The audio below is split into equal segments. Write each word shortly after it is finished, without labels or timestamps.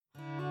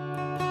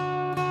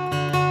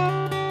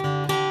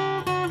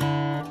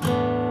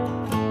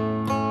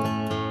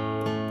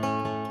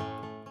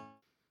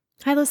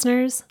Hi,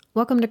 listeners.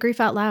 Welcome to Grief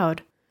Out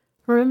Loud.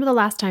 Remember the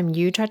last time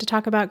you tried to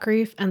talk about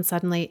grief and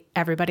suddenly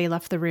everybody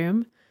left the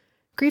room?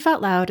 Grief Out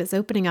Loud is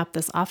opening up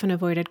this often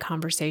avoided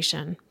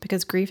conversation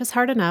because grief is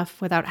hard enough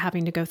without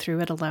having to go through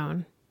it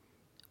alone.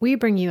 We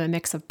bring you a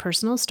mix of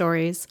personal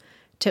stories,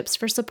 tips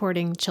for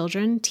supporting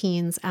children,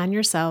 teens, and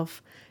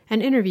yourself,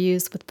 and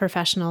interviews with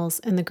professionals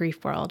in the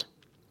grief world.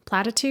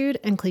 Platitude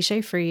and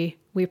cliche-free,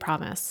 we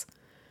promise.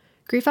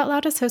 Grief Out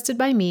Loud is hosted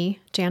by me,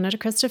 Jana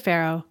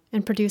DeCristofaro,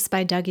 and produced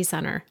by Dougy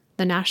Center,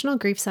 the National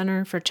Grief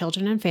Center for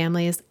Children and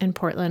Families in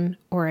Portland,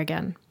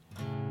 Oregon.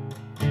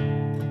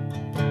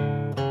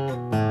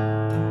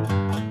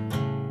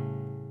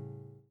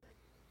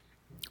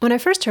 When I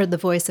first heard the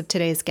voice of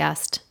today's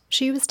guest,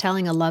 she was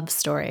telling a love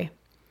story.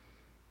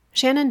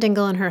 Shannon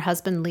Dingle and her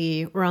husband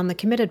Lee were on the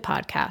Committed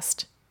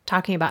podcast,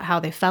 talking about how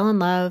they fell in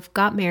love,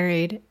 got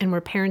married, and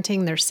were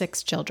parenting their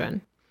 6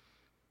 children.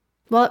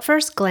 Well, at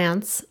first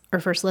glance, or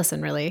first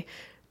listen really,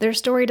 their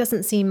story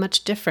doesn't seem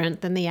much different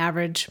than the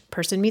average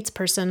person meets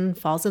person,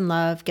 falls in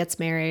love, gets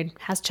married,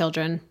 has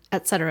children,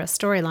 etc.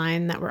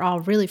 storyline that we're all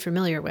really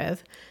familiar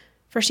with.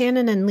 For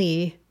Shannon and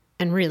Lee,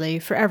 and really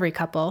for every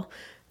couple,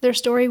 their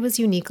story was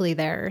uniquely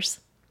theirs.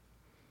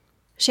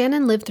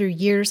 Shannon lived through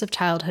years of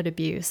childhood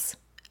abuse,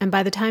 and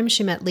by the time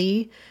she met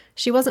Lee,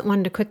 she wasn't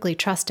one to quickly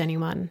trust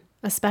anyone,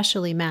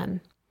 especially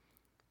men.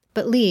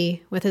 But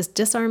Lee, with his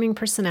disarming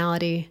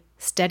personality,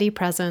 steady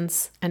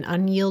presence, and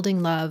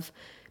unyielding love,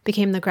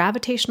 became the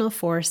gravitational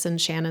force in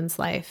Shannon's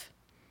life.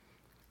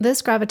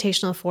 This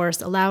gravitational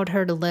force allowed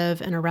her to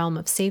live in a realm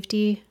of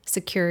safety,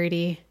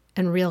 security,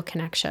 and real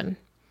connection.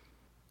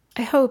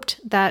 I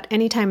hoped that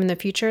any time in the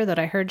future that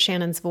I heard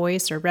Shannon's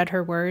voice or read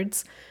her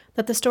words,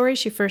 that the story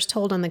she first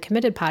told on the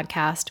Committed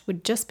podcast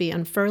would just be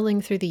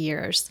unfurling through the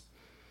years.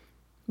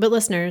 But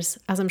listeners,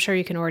 as I'm sure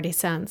you can already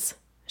sense,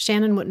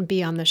 Shannon wouldn't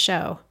be on the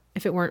show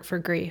if it weren't for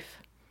grief.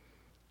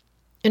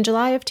 In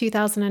July of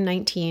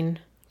 2019,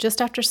 just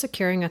after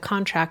securing a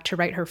contract to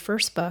write her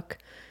first book,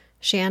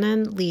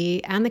 Shannon, Lee,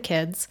 and the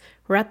kids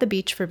were at the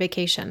beach for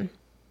vacation.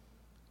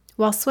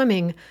 While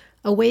swimming,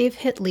 a wave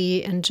hit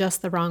Lee in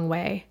just the wrong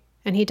way,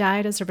 and he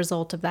died as a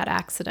result of that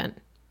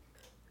accident.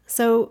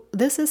 So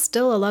this is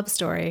still a love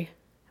story,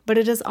 but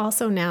it is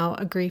also now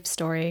a grief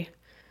story.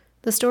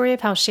 The story of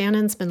how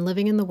Shannon's been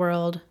living in the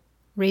world,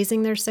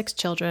 raising their 6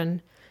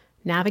 children,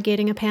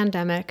 navigating a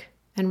pandemic,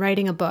 and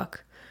writing a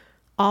book,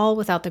 all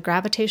without the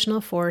gravitational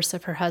force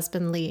of her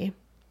husband Lee.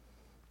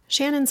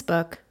 Shannon's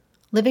book,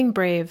 Living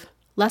Brave,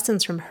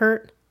 Lessons from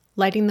Hurt,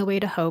 Lighting the Way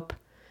to Hope,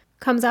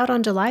 comes out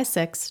on July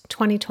 6,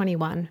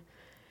 2021,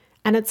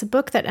 and it's a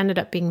book that ended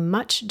up being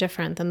much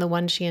different than the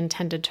one she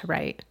intended to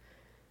write.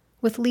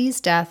 With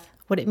Lee's death,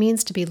 what it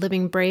means to be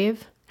living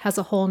brave has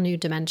a whole new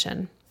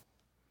dimension.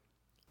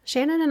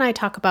 Shannon and I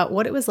talk about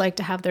what it was like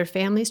to have their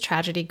family's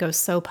tragedy go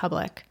so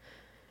public,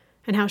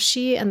 and how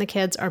she and the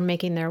kids are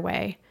making their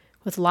way,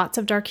 with lots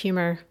of dark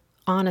humor,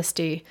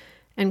 honesty,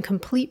 and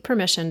complete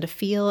permission to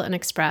feel and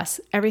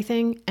express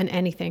everything and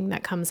anything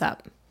that comes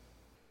up.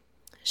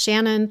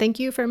 Shannon, thank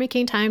you for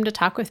making time to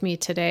talk with me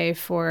today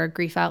for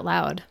Grief Out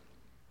Loud.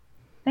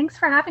 Thanks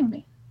for having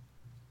me.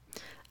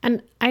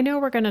 And I know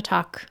we're going to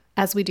talk,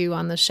 as we do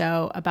on the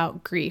show,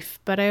 about grief,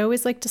 but I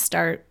always like to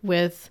start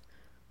with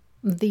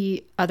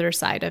the other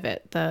side of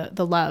it,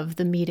 the love,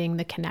 the meeting,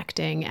 the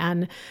connecting.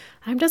 And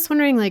I'm just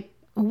wondering,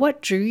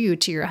 what drew you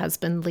to your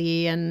husband,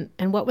 Lee, and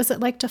what was it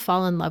like to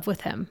fall in love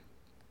with him?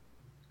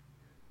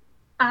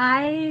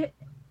 I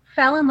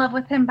fell in love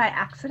with him by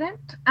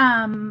accident.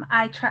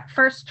 I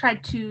first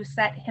tried to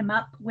set him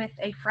up with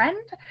a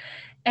friend,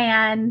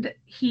 and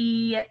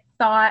he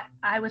thought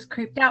I was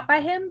creeped out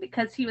by him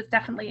because he was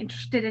definitely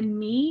interested in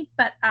me,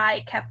 but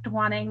I kept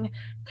wanting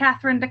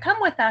Catherine to come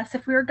with us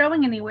if we were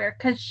going anywhere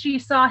because she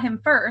saw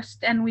him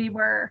first and we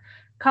were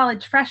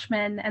college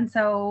freshmen, and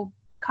so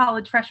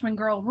college freshman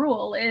girl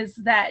rule is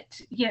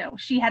that,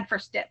 she had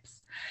first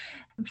dibs.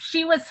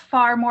 She was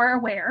far more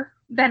aware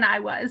than I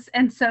was,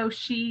 and so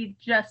she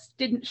just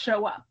didn't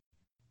show up.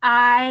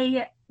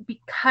 I,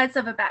 because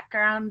of a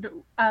background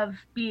of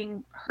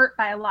being hurt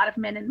by a lot of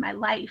men in my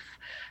life,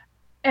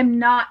 am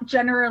not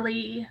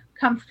generally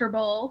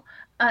comfortable,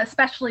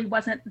 especially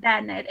wasn't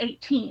then at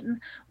 18,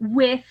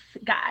 with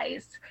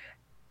guys.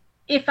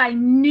 If I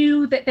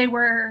knew that they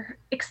were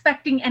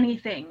expecting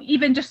anything,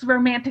 even just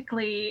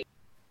romantically.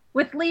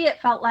 With Lee,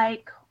 it felt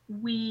like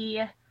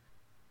we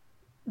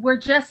were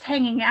just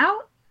hanging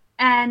out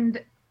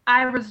and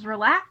I was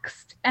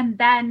relaxed, and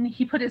then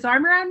he put his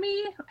arm around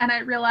me and I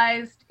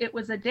realized it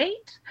was a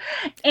date,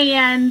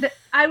 and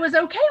I was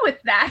okay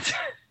with that.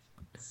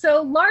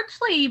 So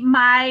largely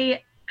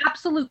my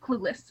absolute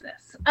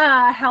cluelessness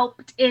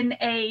helped in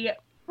a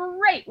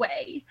great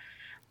way.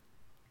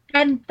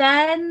 And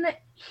then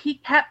he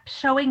kept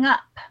showing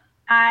up.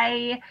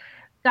 I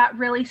got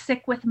really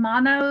sick with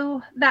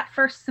mono that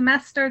first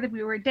semester that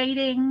we were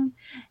dating.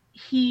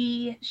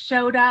 He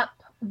showed up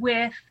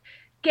with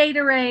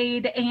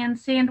Gatorade and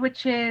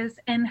sandwiches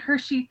and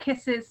Hershey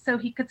kisses so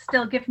he could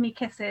still give me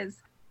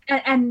kisses.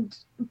 and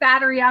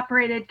battery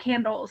operated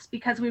candles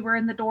because we were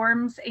in the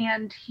dorms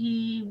and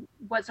he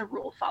was a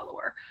rule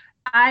follower.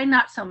 I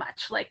not so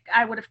much. Like,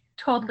 I would have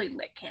totally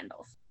lit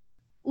candles.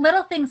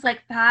 Little things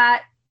like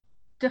that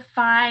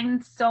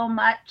define so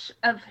much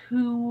of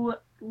who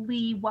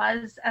Lee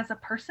was as a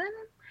person.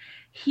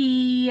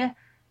 He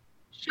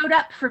showed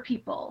up for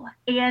people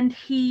and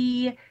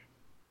he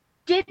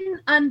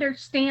didn't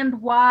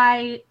understand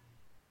why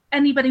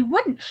anybody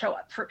wouldn't show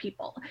up for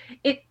people.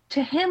 It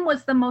to him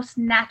was the most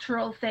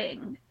natural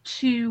thing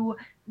to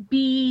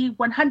be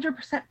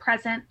 100%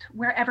 present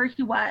wherever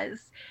he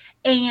was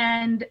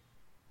and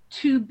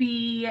to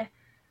be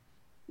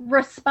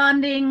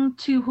responding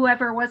to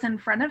whoever was in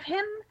front of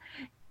him.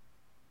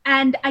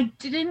 And I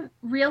didn't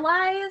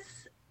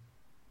realize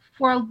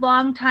for a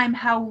long time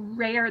how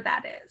rare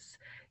that is.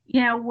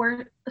 You know,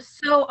 we're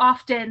so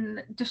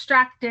often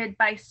distracted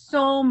by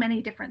so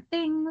many different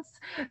things,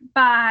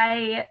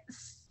 by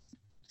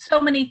so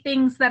many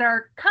things that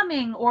are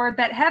coming or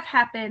that have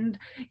happened.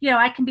 You know,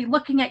 I can be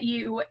looking at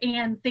you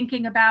and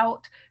thinking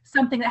about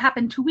something that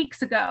happened 2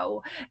 weeks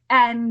ago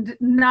and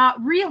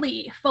not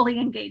really fully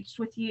engaged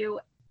with you.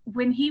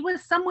 When he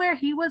was somewhere,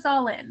 he was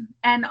all in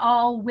and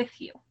all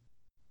with you.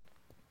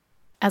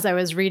 As I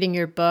was reading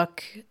your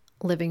book,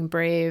 Living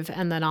Brave,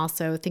 and then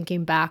also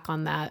thinking back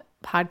on that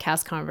the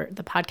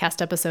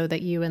podcast episode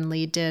that you and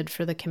Lee did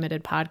for the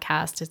Committed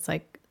podcast, it's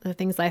like the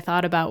things I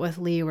thought about with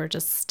Lee were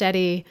just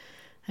steady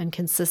and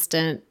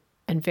consistent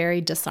and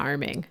very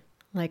disarming,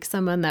 like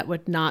someone that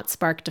would not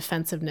spark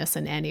defensiveness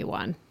in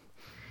anyone.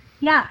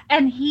 Yeah.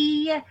 And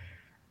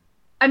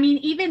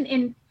even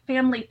in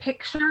family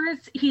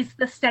pictures, he's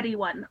the steady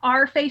one.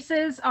 Our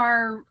faces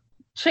are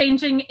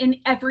changing in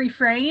every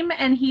frame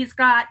and he's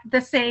got the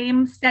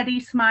same steady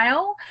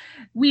smile.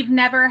 We've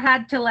never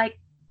had to like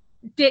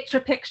ditch a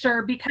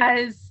picture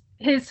because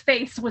his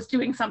face was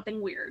doing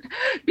something weird,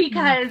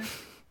 because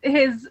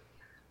his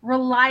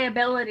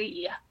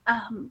reliability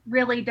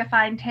really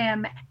defined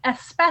him,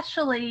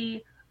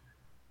 especially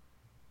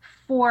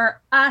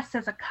for us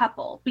as a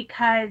couple,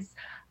 because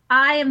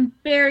I am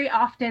very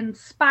often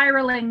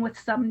spiraling with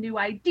some new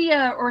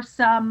idea or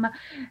some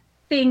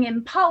thing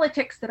in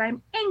politics that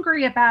I'm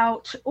angry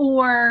about,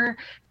 or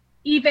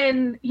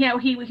even, you know,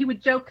 he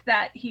would joke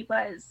that he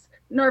was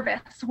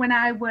nervous when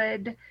I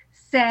would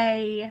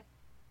say,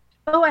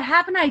 oh, I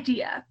have an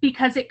idea,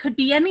 because it could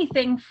be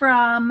anything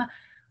from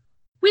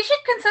we should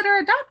consider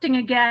adopting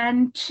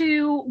again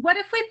to what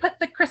if we put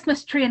the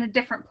Christmas tree in a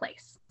different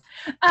place?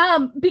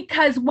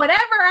 Because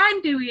whatever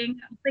I'm doing,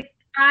 like,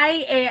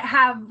 I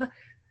have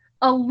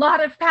a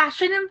lot of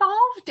passion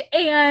involved,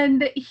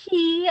 and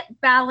he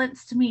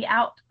balanced me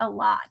out a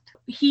lot.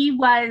 He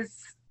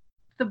was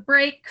the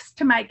brakes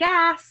to my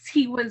gas.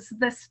 He was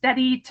the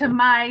steady to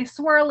my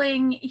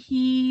swirling.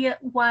 He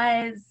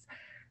was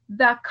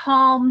the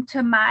calm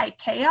to my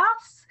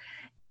chaos.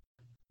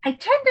 I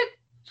tend to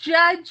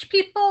judge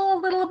people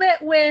a little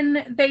bit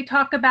when they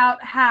talk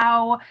about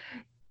how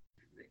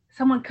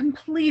someone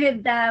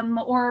completed them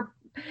or,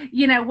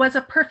 you know, was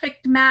a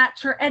perfect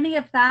match or any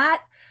of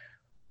that.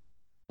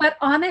 But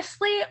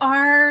honestly,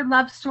 our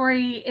love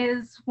story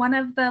is one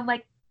of the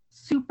like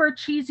super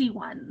cheesy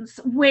ones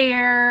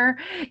where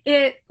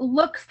it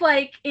looks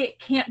like it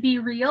can't be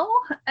real.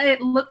 It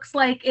looks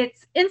like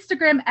it's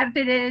Instagram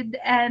edited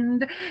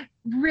and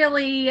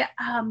really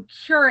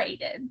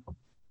curated.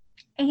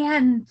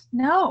 And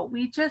no,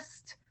 we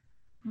just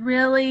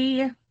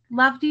really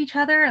loved each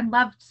other and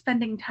loved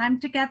spending time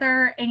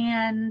together,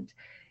 and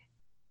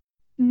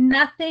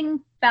nothing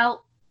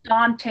felt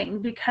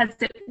daunting because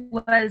it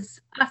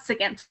was us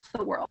against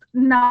the world,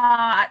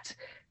 not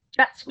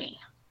just me.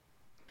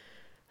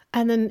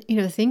 And then, you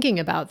know, thinking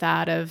about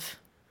that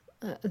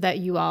that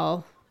you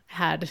all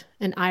had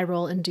an eye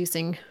roll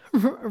inducing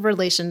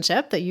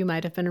relationship, that you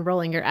might have been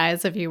rolling your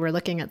eyes if you were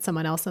looking at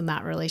someone else in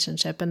that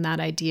relationship, and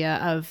that idea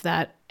of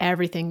that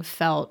everything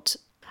felt,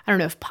 I don't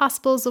know if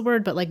possible is the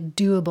word, but like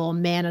doable,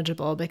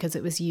 manageable, because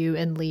it was you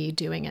and Lee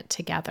doing it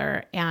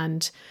together.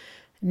 And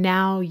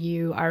now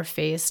you are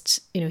faced,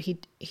 you know,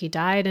 he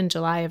died in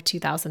July of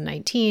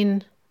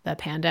 2019. The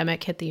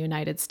pandemic hit the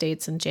United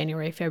States in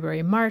January,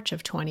 February, March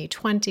of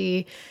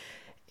 2020.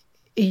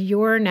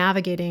 You're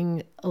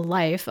navigating a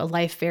life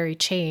very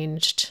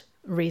changed,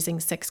 raising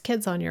 6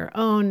 kids on your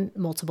own,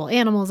 multiple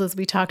animals, as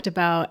we talked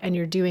about, and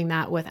you're doing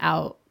that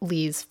without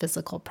Lee's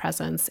physical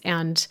presence.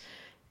 And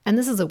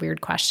this is a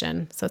weird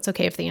question, so it's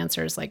okay if the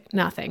answer is like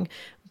nothing.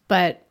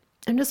 But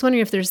I'm just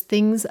wondering if there's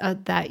things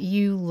that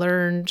you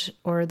learned,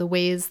 or the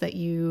ways that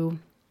you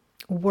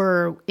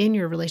were in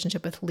your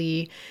relationship with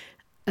Lee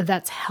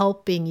that's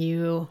helping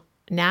you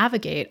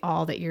navigate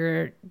all that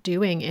you're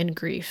doing in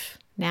grief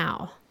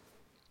now.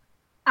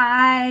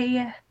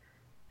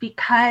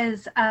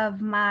 Because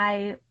of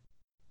my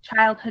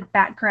childhood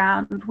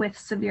background with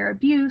severe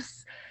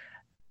abuse,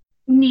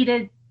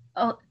 needed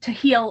to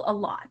heal a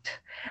lot.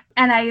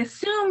 And I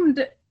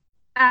assumed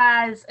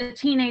as a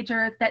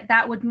teenager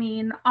that would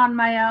mean on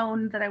my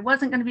own, that I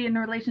wasn't going to be in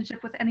a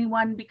relationship with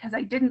anyone, because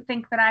I didn't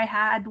think that I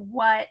had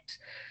what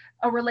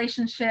a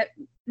relationship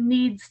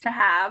needs to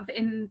have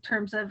in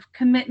terms of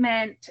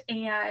commitment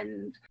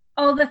and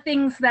all the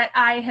things that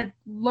I had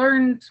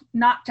learned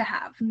not to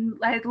have.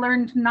 I had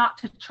learned not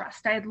to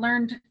trust. I had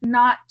learned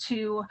not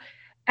to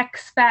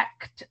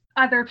expect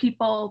other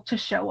people to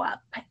show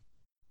up.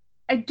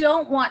 I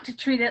don't want to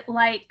treat it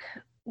like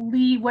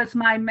Lee was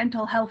my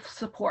mental health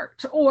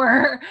support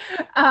or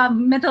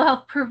mental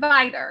health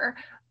provider,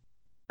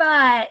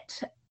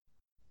 but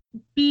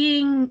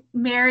being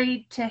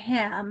married to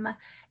him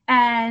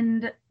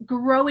and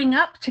growing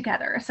up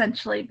together,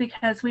 essentially,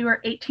 because we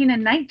were 18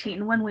 and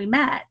 19 when we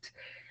met,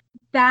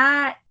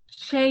 that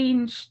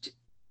changed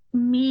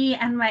me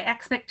and my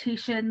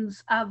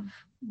expectations of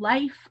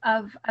life,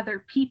 of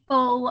other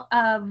people,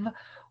 of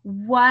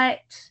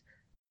what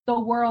the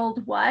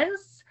world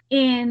was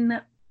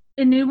in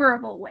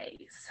innumerable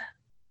ways.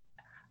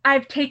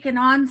 I've taken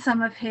on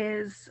some of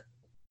his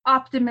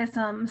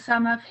optimism,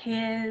 some of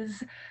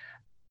his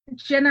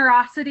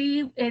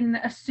generosity in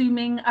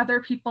assuming other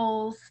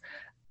people's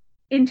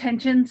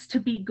intentions to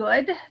be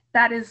good.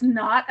 That is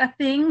not a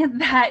thing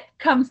that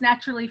comes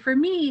naturally for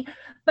me,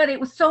 but it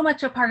was so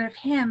much a part of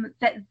him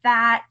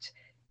that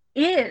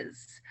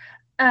is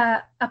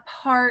a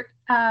part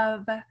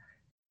of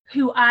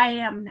who I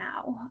am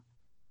now.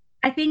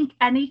 I think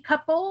any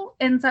couple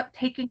ends up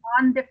taking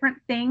on different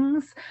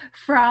things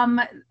from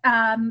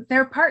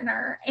their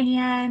partner.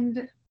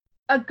 And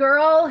a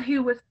girl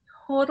who was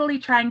totally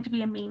trying to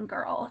be a mean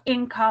girl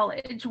in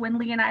college when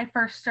Lee and I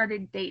first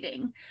started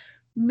dating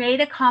made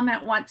a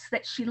comment once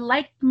that she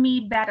liked me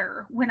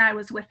better when I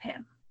was with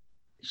him.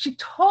 She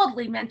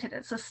totally meant it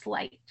as a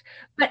slight.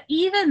 But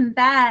even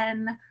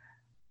then,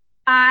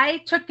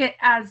 I took it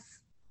as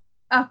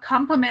a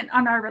compliment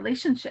on our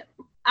relationship.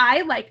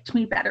 I liked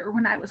me better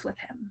when I was with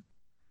him.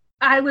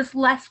 I was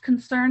less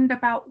concerned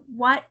about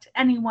what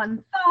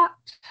anyone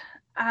thought.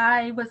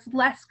 I was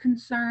less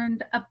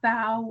concerned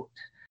about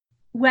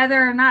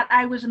whether or not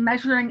I was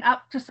measuring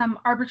up to some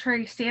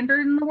arbitrary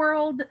standard in the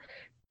world,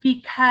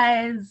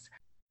 because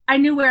I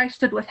knew where I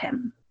stood with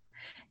him.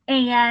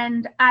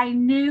 And I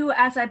knew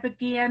as I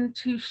began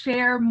to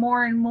share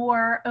more and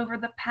more over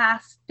the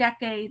past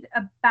decade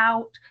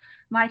about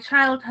my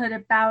childhood,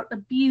 about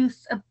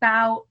abuse,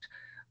 about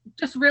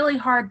just really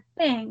hard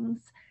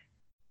things,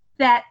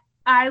 that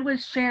I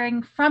was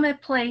sharing from a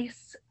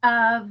place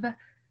of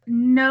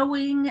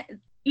knowing,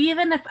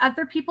 even if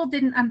other people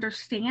didn't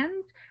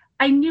understand,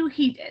 I knew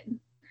he did.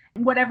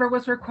 Whatever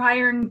was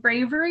requiring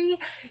bravery,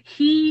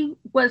 he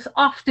was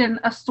often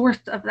a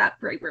source of that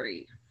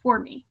bravery for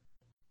me.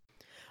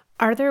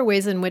 Are there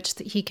ways in which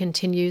he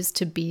continues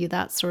to be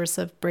that source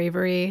of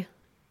bravery?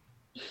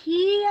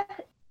 He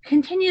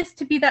continues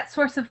to be that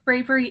source of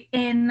bravery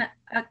in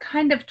a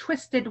kind of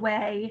twisted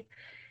way,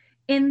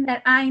 in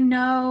that I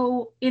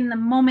know in the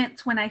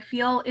moments when I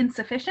feel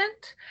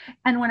insufficient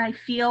and when I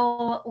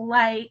feel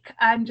like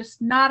I'm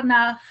just not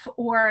enough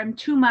or I'm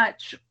too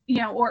much,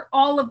 or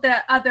all of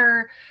the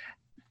other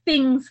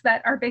things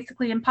that are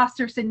basically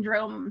imposter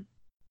syndrome,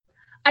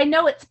 I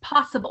know it's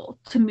possible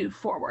to move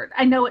forward.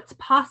 I know it's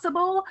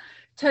possible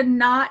to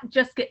not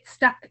just get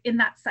stuck in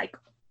that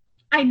cycle.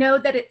 I know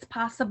that it's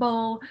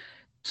possible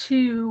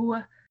to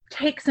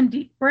take some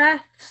deep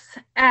breaths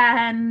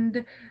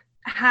and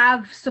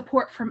have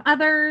support from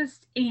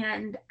others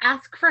and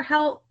ask for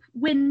help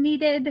when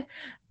needed.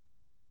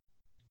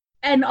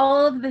 And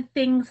all of the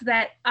things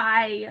that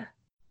I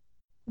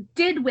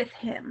did with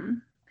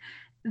him,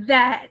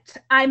 that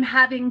I'm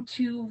having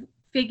to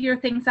figure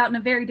things out in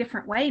a very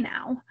different way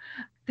now.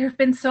 There have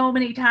been so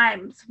many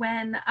times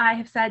when I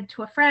have said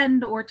to a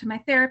friend or to my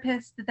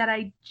therapist that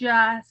I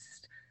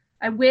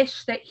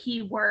wish that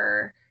he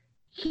were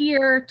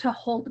here to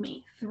hold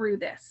me through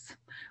this,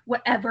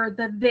 whatever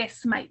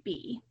this might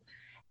be.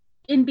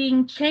 In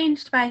being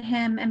changed by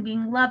him and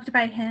being loved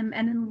by him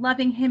and in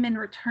loving him in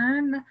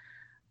return,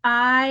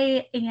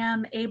 I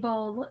am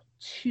able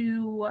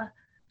to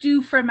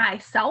do for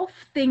myself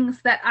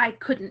things that I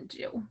couldn't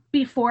do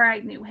before I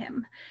knew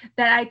him,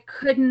 that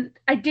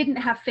I didn't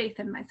have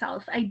faith in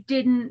myself. I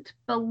didn't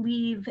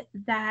believe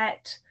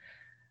that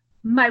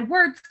my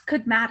words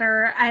could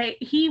matter.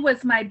 He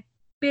was my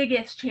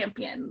biggest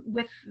champion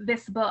with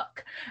this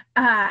book.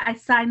 I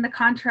signed the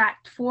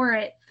contract for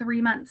it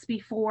 3 months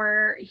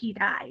before he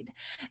died.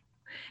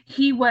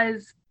 He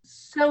was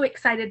so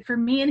excited for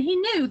me, and he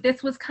knew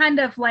this was kind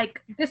of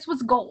like, this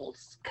was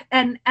goals,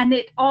 and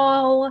it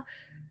all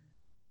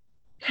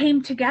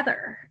came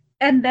together.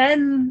 And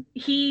then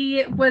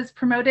he was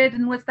promoted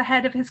and was the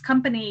head of his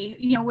company,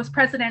 was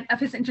president of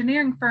his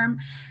engineering firm,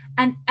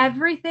 and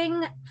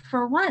everything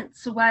for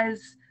once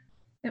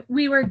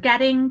we were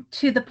getting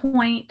to the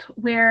point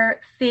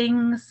where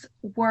things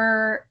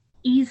were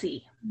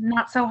easy,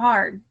 not so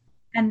hard.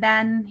 And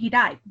then he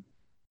died.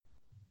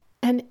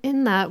 And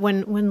in that,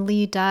 when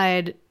Lee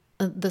died,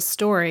 the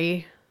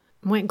story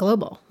went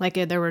global. Like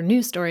there were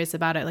news stories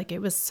about it. Like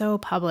it was so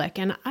public.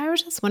 And I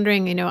was just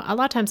wondering, a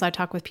lot of times I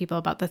talk with people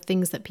about the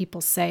things that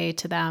people say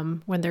to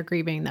them when they're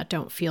grieving that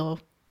don't feel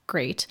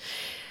great.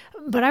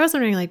 But I was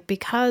wondering,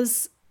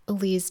 because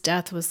Lee's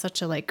death was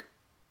such a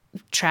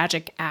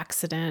tragic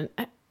accident.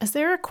 Is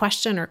there a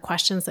question or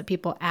questions that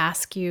people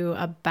ask you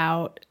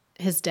about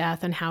his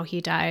death and how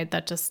he died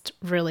that just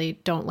really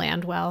don't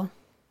land well?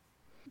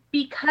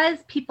 Because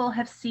people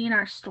have seen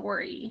our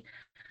story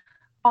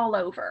all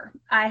over.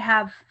 I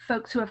have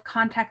folks who have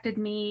contacted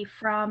me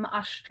from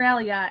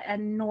Australia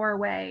and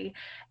Norway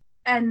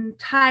and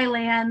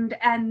Thailand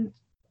and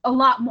a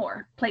lot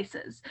more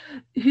places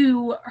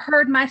who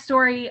heard my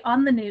story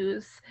on the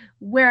news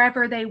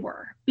wherever they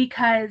were,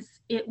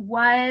 because it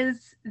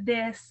was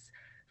this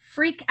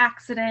freak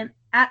accident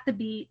at the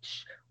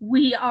beach.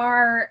 We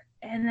are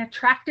an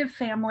attractive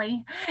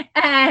family,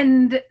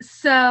 and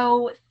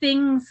so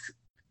things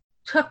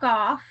took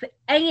off,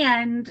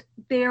 and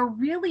there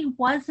really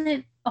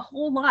wasn't a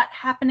whole lot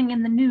happening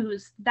in the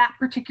news that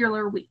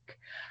particular week.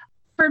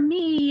 For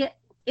me,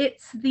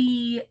 it's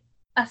the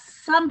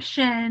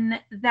assumption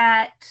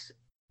that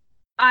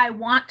I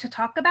want to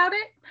talk about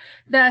it,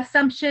 the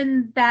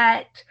assumption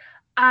that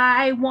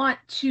I want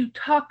to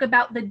talk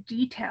about the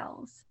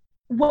details.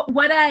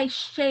 What I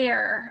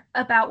share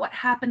about what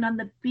happened on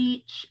the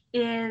beach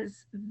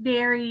is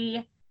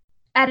very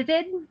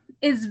edited,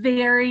 is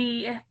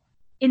very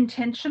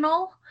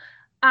intentional.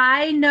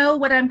 I know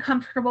what I'm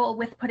comfortable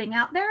with putting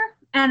out there,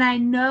 and I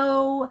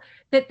know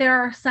that there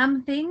are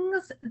some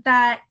things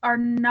that are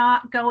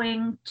not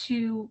going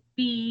to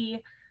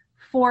be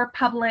for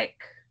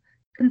public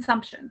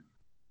consumption.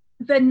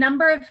 The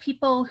number of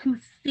people who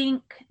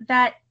think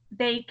that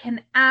they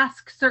can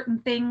ask certain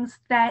things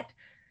that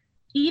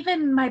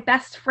even my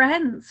best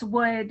friends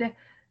would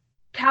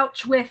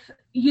couch with,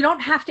 you don't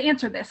have to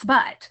answer this,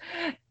 but,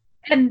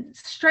 and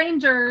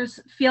strangers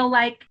feel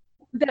like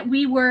that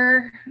we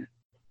were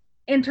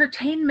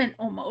entertainment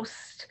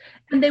almost,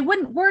 and they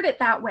wouldn't word it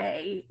that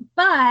way,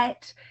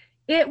 but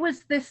it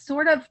was this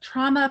sort of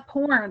trauma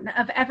porn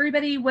of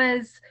everybody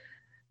was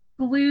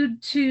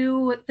glued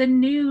to the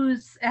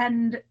news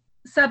and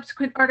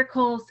subsequent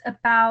articles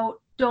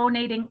about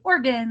donating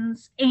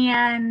organs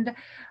and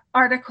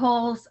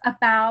articles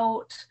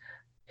about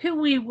who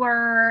we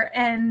were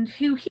and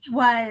who he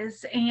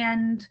was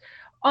and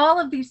all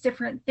of these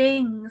different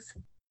things,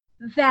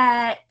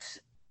 that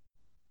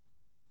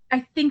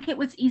I think it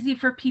was easy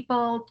for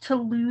people to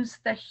lose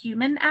the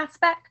human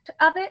aspect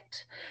of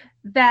it,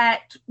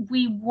 that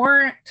we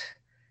weren't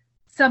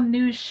some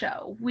news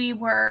show. We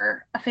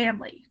were a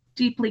family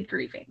deeply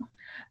grieving,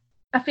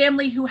 a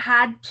family who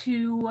had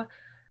to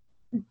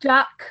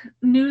duck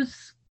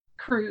news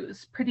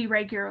crews pretty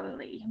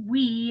regularly.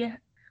 We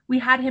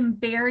had him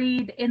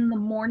buried in the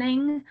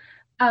morning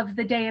of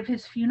the day of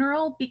his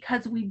funeral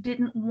because we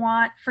didn't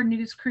want for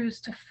news crews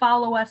to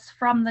follow us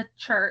from the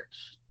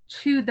church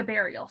to the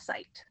burial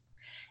site.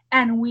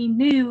 And we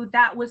knew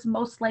that was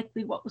most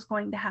likely what was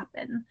going to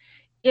happen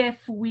if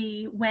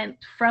we went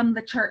from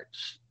the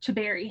church to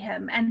bury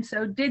him, and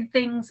so did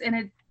things in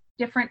a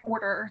different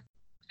order.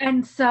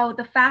 And so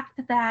the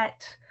fact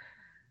that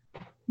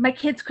my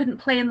kids couldn't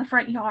play in the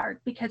front yard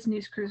because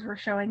news crews were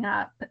showing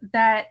up,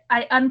 that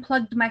I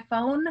unplugged my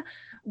phone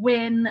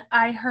when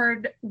I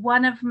heard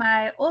one of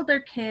my older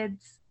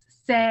kids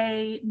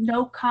say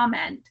no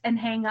comment and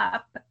hang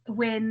up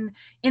when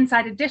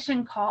Inside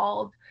Edition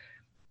called,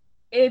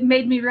 it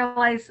made me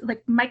realize,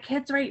 like, my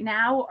kids right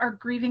now are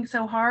grieving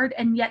so hard,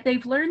 and yet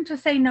they've learned to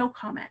say no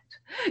comment.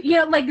 You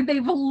know, like,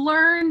 they've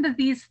learned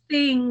these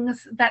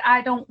things that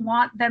I don't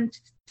want them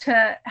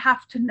to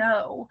have to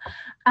know.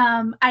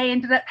 I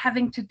ended up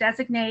having to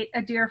designate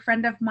a dear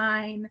friend of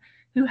mine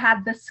who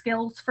had the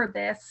skills for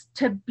this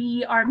to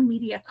be our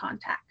media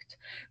contact,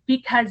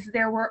 because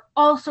there were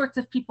all sorts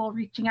of people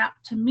reaching out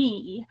to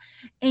me,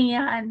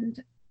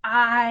 and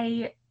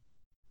I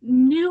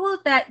knew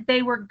that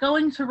they were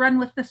going to run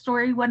with the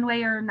story one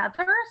way or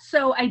another.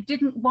 So I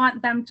didn't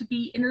want them to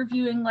be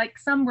interviewing like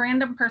some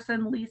random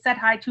person Lee said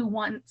hi to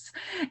once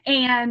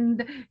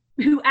and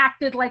who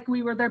acted like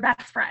we were their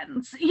best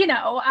friends. You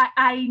know,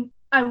 I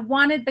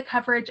wanted the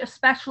coverage,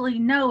 especially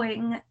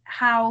knowing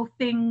how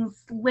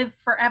things live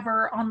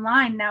forever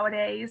online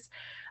nowadays.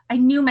 I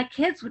knew my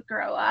kids would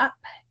grow up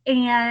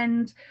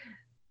and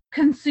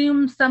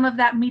consume some of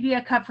that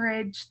media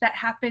coverage that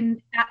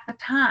happened at the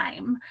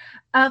time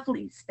of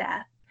Lee's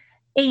death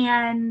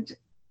and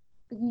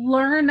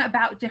learn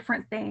about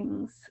different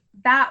things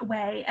that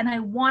way. And I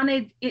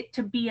wanted it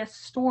to be a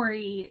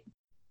story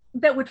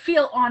that would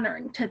feel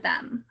honoring to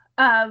them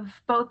of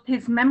both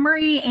his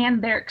memory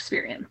and their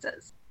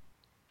experiences.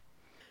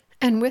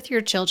 And with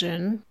your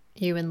children,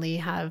 you and Lee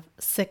have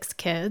 6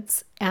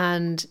 kids.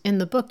 And in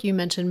the book, you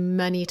mentioned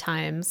many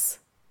times,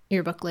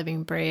 your book,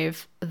 Living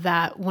Brave,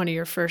 that one of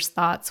your first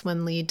thoughts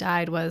when Lee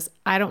died was,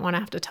 I don't want to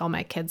have to tell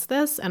my kids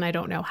this, and I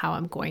don't know how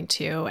I'm going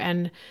to.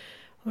 And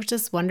I was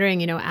just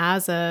wondering, you know,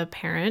 as a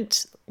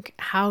parent,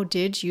 how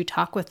did you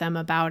talk with them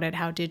about it?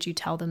 How did you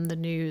tell them the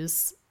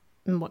news?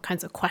 And what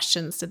kinds of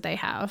questions did they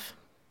have?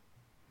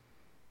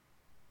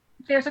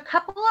 There's a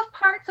couple of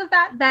parts of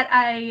that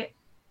I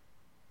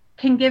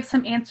can give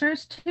some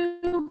answers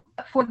to.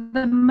 For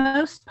the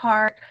most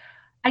part,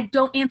 I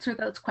don't answer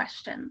those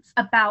questions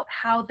about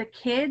how the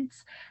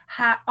kids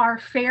are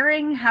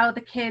faring, how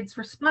the kids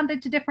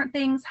responded to different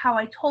things, how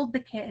I told the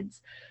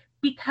kids,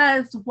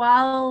 because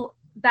while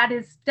that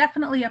is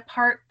definitely a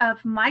part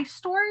of my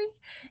story,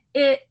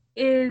 it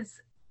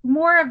is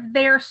more of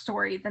their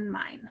story than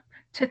mine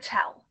to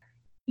tell.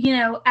 You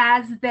know,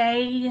 as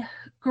they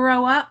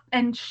grow up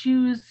and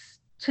choose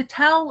to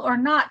tell or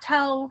not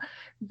tell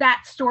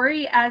that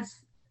story as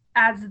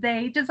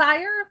they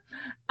desire,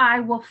 I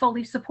will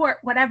fully support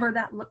whatever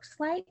that looks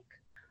like.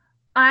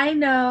 I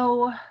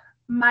know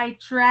my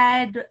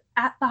dread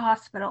at the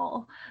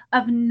hospital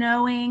of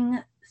knowing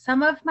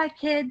some of my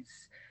kids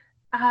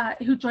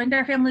who joined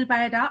our family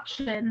by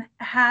adoption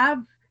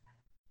have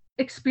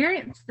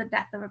experienced the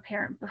death of a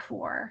parent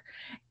before.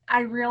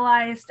 I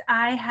realized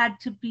I had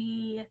to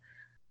be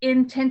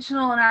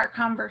intentional in our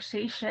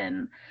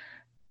conversation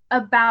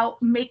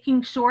about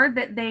making sure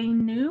that they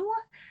knew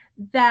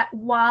that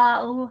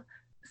while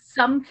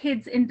some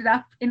kids ended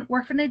up in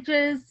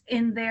orphanages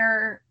in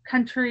their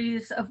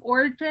countries of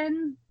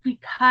origin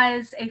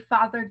because a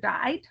father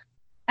died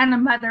and a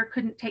mother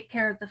couldn't take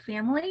care of the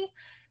family,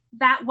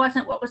 that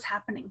wasn't what was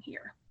happening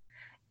here.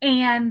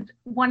 And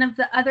one of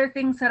the other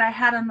things that I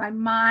had on my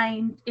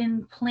mind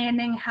in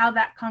planning how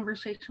that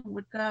conversation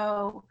would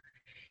go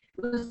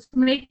was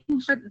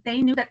making sure that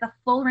they knew that the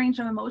full range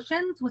of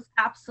emotions was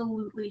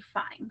absolutely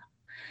fine.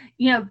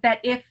 You know, that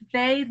if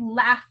they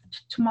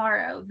laughed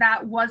tomorrow,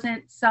 that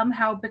wasn't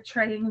somehow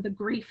betraying the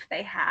grief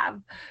they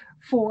have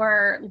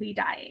for Lee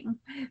dying.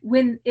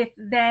 If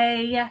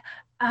they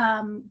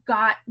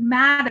got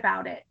mad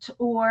about it,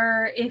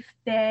 or if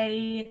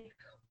they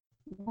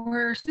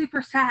were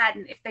super sad,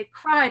 and if they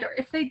cried or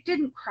if they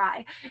didn't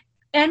cry,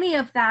 any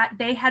of that,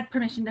 they had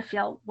permission to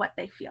feel what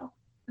they feel.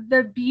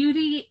 The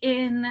beauty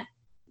in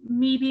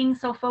me being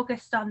so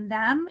focused on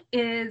them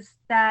is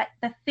that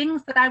the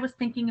things that I was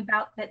thinking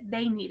about that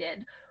they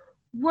needed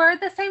were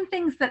the same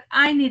things that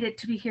I needed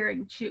to be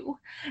hearing too.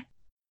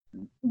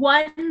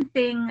 One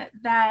thing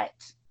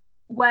that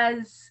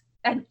was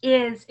and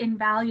is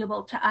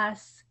invaluable to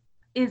us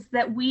is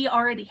that we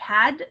already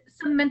had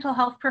some mental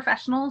health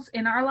professionals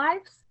in our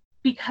lives,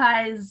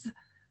 because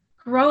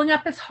growing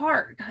up is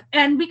hard,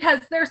 and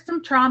because there's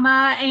some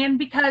trauma, and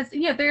because,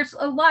 you know, there's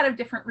a lot of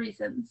different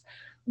reasons.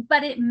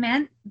 But it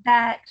meant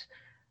that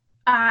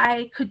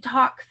I could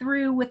talk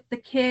through with the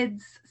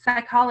kids'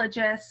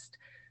 psychologist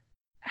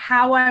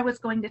how I was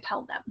going to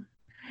tell them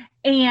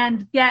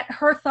and get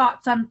her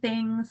thoughts on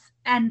things.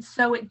 And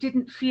so it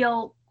didn't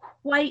feel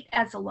quite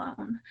as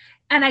alone.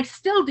 And I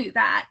still do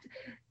that,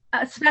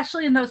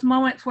 especially in those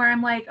moments where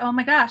I'm like, oh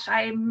my gosh,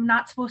 I'm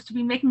not supposed to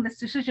be making this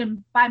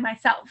decision by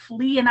myself.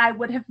 Lee and I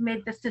would have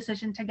made this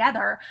decision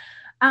together.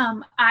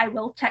 I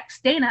will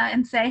text Dana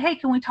and say, hey,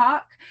 can we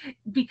talk?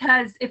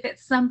 Because if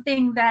it's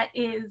something that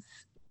is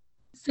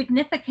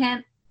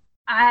significant,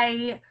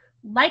 I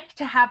like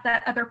to have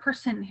that other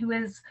person who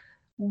is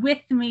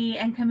with me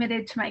and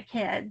committed to my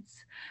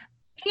kids.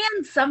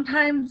 And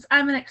sometimes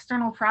I'm an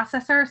external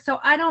processor, so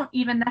I don't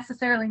even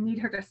necessarily need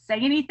her to say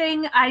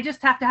anything. I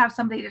just have to have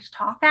somebody to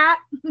talk at.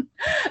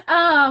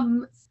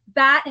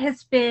 That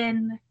has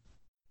been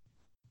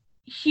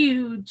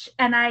huge,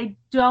 and I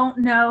don't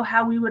know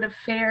how we would have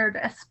fared,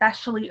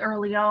 especially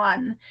early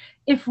on,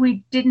 if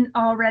we didn't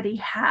already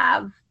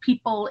have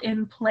people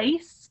in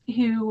place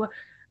who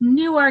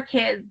knew our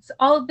kids.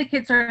 All of the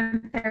kids are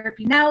in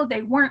therapy now.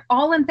 They weren't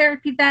all in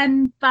therapy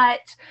then,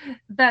 but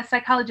the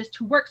psychologist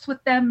who works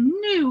with them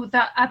knew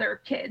the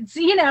other kids,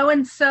 you know,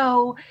 and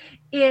so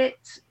it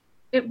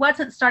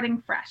wasn't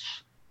starting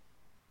fresh.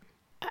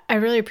 I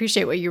really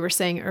appreciate what you were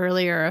saying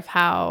earlier of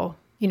how,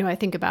 you know, I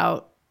think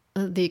about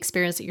the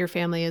experience that your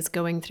family is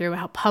going through,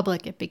 how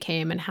public it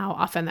became, and how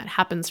often that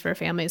happens for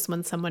families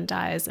when someone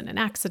dies in an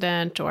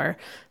accident or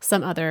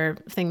some other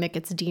thing that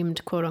gets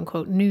deemed quote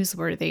unquote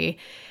newsworthy.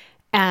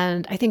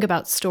 And I think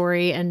about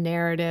story and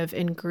narrative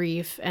in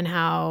grief, and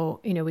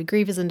how, you know, we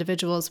grieve as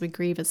individuals, we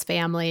grieve as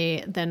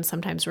family, then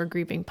sometimes we're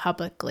grieving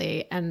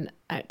publicly. And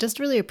just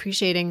really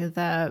appreciating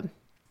the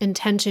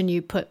intention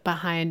you put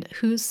behind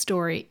whose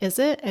story is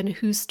it and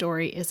whose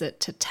story is it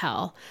to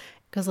tell.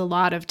 Because a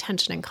lot of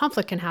tension and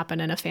conflict can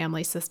happen in a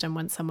family system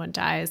when someone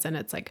dies, and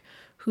it's like,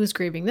 who's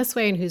grieving this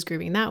way and who's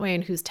grieving that way,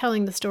 and who's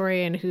telling the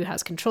story and who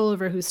has control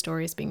over whose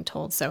story is being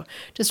told. So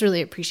just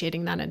really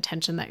appreciating that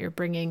intention that you're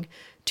bringing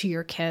to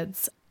your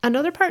kids.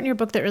 Another part in your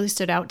book that really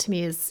stood out to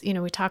me is, you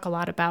know, we talk a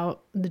lot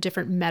about the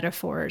different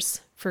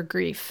metaphors for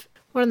grief.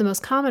 One of the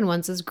most common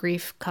ones is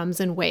grief comes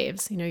in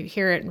waves. You know, you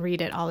hear it and read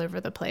it all over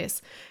the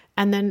place.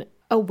 And then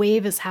a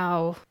wave is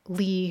how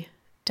Lee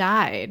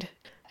died.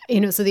 You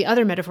know, so the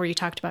other metaphor you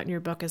talked about in your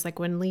book is like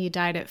when Lee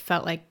died, it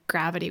felt like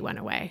gravity went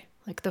away,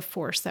 like the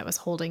force that was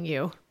holding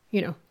you,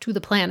 you know, to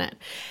the planet.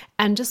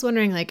 And just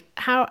wondering, like,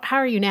 how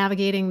are you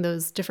navigating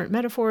those different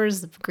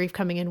metaphors of grief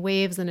coming in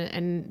waves?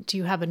 And do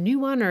you have a new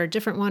one or a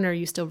different one? Or are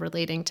you still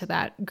relating to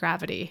that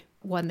gravity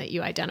one that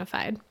you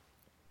identified?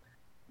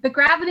 The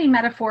gravity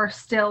metaphor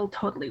still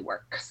totally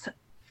works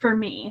for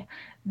me,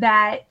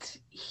 that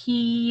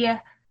he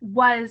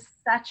was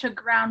such a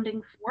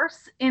grounding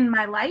force in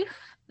my life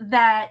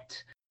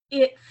that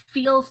it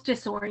feels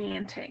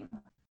disorienting.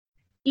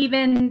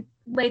 Even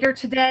later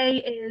today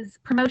is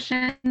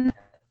promotion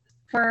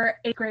for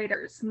 8th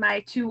graders.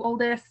 My 2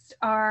 oldest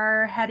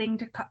are heading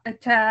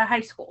to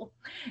high school.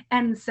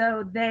 And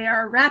so they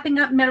are wrapping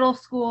up middle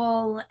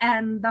school,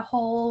 and the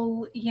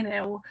whole,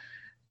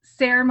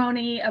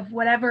 ceremony of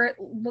whatever it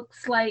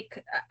looks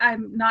like.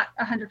 I'm not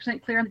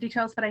 100% clear on the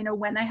details, but I know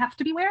when I have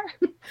to be where.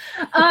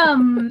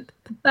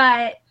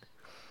 But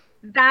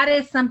that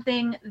is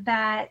something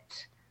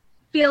that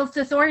feels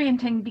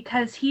disorienting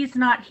because he's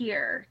not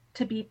here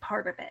to be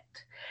part of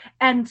it.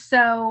 And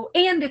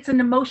it's an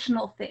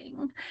emotional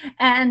thing.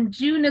 And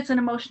June is an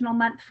emotional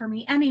month for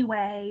me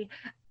anyway,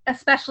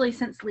 especially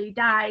since Lee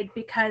died,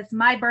 because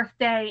my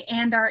birthday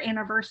and our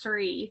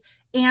anniversary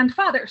and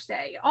Father's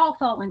Day all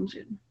fall in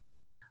June.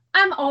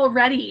 I'm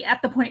already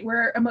at the point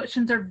where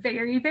emotions are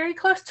very, very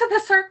close to the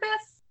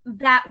surface.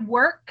 That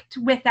worked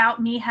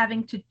without me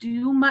having to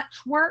do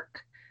much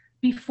work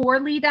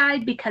before Lee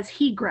died because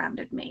he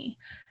grounded me.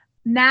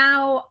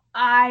 Now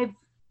I've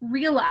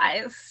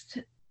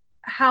realized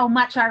how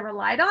much I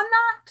relied on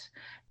that.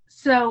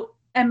 So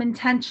I'm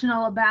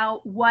intentional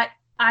about what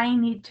I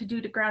need to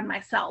do to ground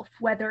myself,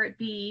 whether it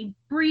be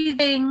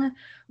breathing,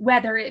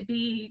 whether it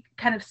be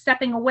kind of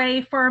stepping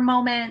away for a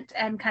moment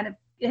and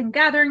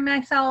gathering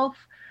myself.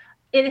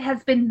 It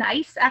has been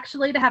nice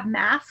actually to have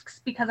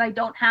masks because I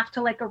don't have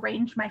to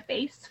arrange my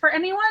face for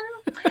anyone.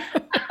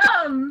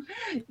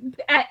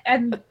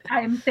 And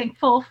I'm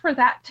thankful for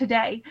that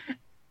today.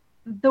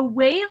 The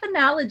wave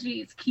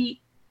analogies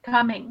keep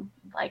coming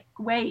like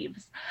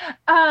waves.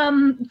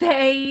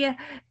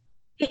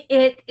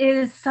 It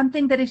is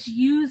something that is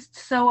used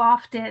so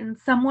often.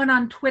 Someone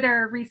on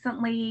Twitter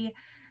recently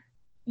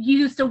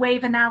used a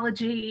wave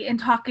analogy in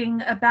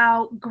talking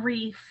about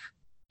grief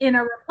in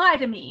a reply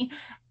to me,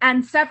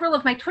 and several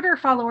of my Twitter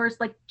followers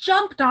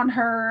jumped on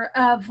her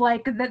of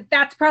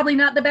that's probably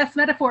not the best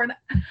metaphor. And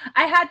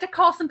I had to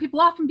call some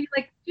people off and be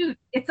like, dude,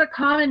 it's a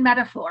common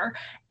metaphor.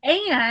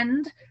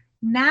 And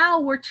now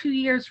we're 2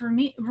 years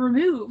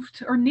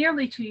removed, or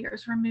nearly 2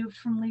 years removed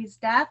from Lee's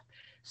death.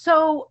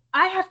 So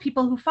I have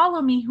people who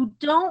follow me who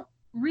don't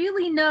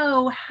really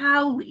know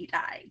how Lee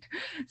died.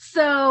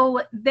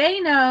 So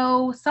they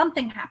know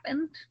something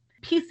happened.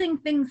 Piecing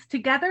things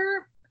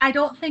together, I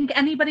don't think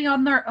anybody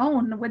on their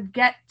own would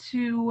get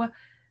to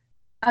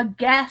a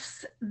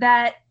guess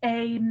that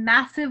a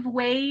massive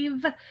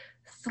wave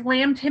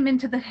slammed him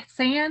into the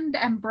sand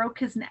and broke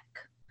his neck.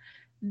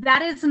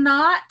 That is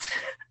not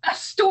a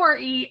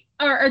story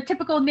or a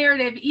typical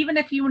narrative, even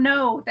if you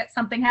know that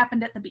something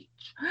happened at the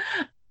beach.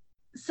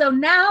 So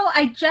now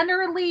I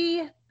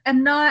generally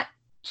am not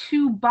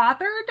too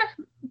bothered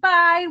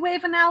by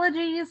wave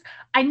analogies.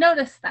 I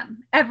notice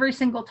them every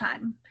single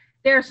time.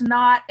 There's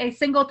not a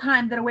single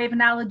time that a wave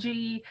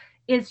analogy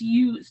is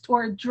used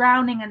or a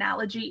drowning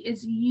analogy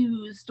is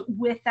used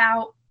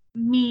without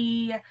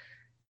me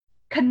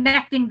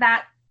connecting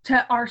that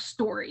to our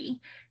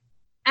story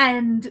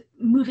and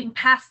moving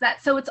past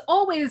that. So it's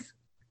always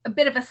a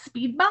bit of a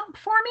speed bump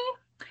for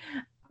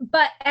me.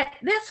 But at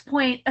this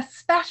point,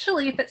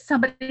 especially if it's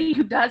somebody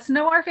who does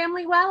know our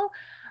family well,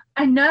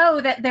 I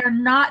know that they're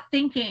not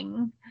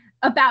thinking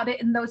about it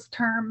in those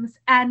terms.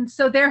 And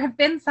so there have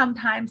been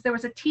sometimes, there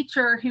was a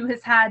teacher who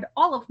has had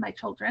all of my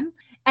children,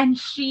 and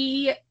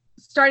she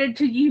started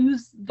to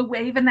use the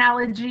wave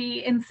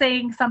analogy in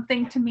saying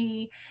something to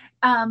me,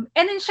 and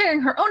in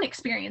sharing her own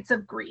experience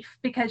of grief,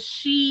 because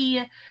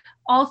she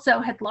also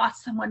had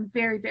lost someone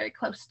very, very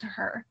close to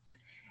her.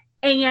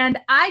 And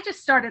I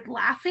just started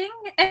laughing,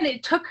 and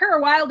it took her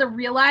a while to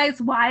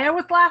realize why I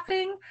was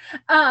laughing.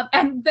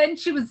 And then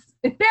she was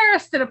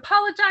embarrassed and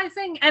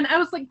apologizing. And I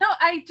was like, no,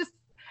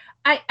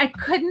 I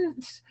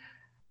couldn't,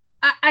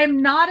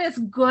 I'm not as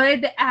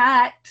good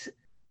at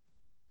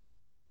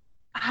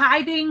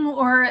hiding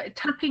or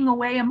tucking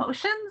away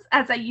emotions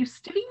as I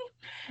used to be.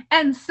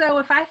 And so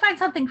if I find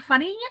something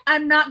funny,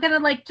 I'm not going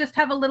to just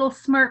have a little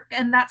smirk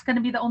and that's going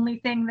to be the only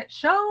thing that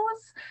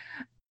shows.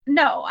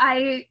 No,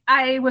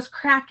 I was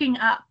cracking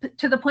up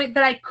to the point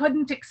that I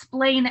couldn't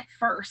explain at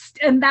first.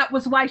 And that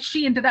was why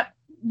she ended up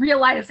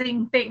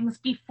realizing things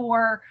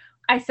before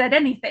I said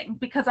anything,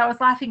 because I was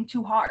laughing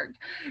too hard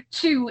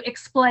to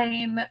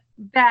explain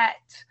that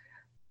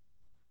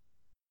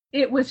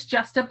it was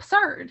just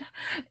absurd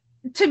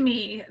to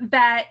me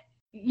that,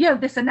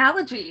 this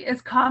analogy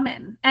is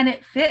common and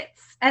it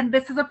fits. And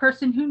this is a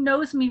person who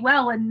knows me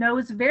well and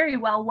knows very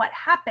well what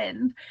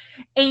happened.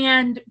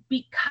 And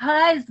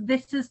because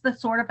this is the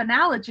sort of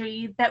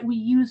analogy that we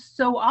use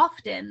so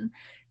often,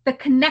 the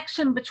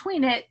connection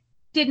between it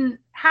didn't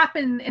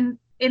happen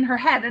in her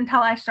head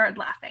until I started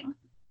laughing.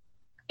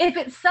 If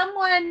it's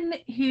someone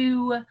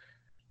who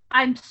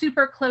I'm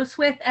super close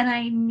with and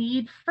I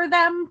need for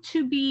them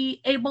to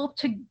be able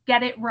to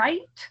get it right,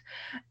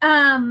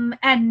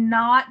 and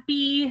not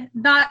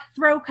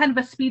throw kind of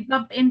a speed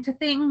bump into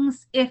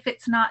things if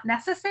it's not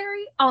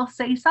necessary, I'll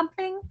say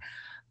something.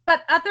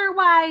 But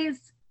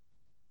otherwise,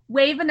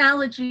 wave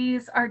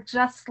analogies are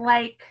just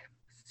like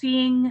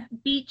seeing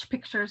beach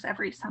pictures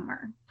every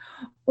summer,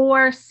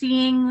 or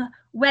seeing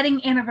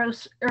wedding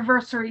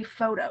anniversary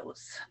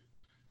photos,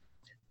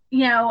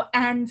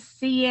 and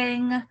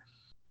seeing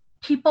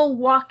people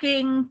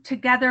walking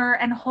together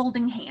and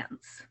holding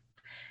hands.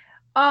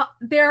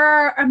 There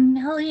are a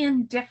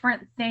million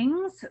different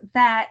things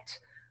that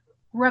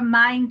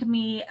remind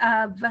me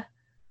of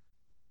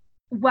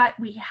what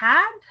we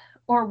had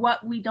or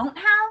what we don't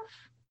have.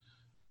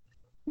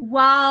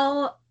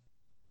 While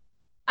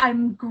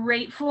I'm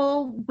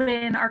grateful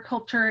when our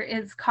culture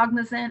is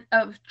cognizant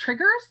of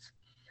triggers,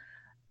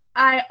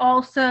 I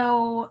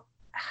also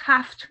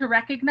have to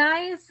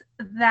recognize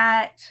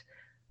that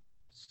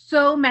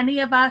so many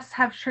of us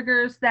have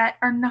triggers that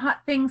are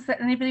not things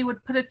that anybody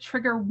would put a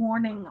trigger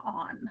warning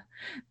on,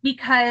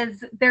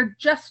 because they're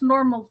just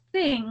normal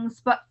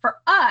things, but for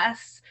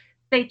us,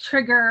 they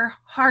trigger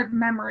hard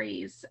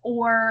memories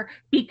or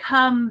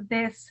become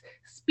this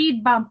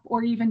speed bump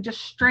or even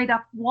just straight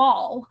up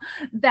wall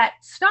that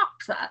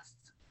stops us.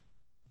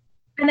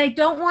 And I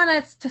don't want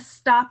us to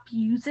stop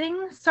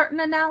using certain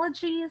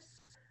analogies,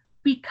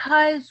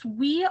 because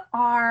we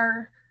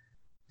are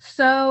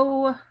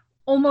so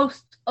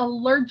almost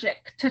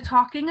allergic to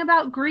talking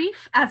about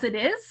grief as it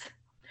is.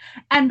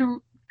 And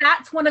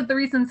that's one of the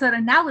reasons that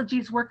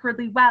analogies work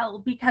really well,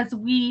 because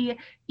we,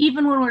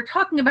 even when we're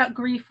talking about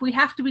grief, we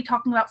have to be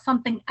talking about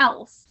something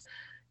else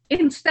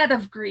instead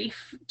of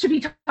grief to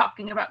be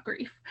talking about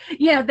grief.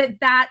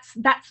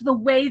 That's the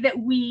way that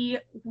we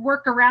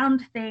work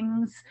around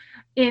things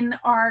in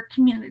our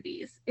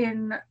communities,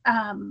 in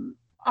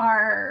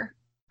our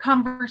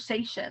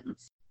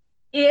conversations.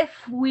 If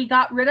we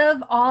got rid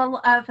of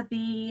all of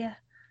the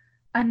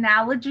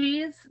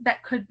analogies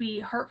that could be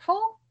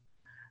hurtful,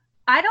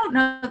 I don't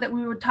know that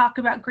we would talk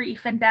about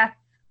grief and death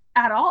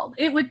at all.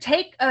 It would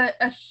take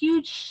a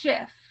huge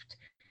shift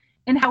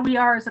in how we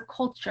are as a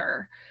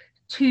culture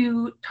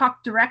to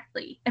talk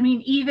directly. I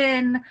mean,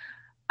 even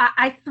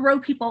I throw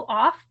people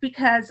off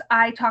because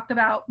I talk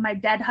about my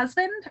dead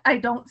husband. I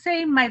don't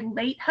say my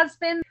late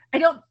husband. I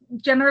don't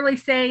generally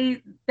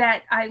say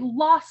that I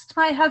lost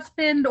my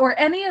husband or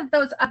any of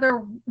those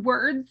other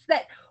words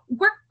that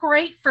work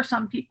great for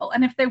some people.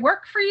 And if they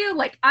work for you,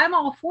 like, I'm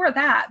all for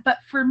that. But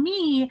for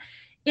me,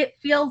 it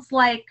feels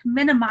like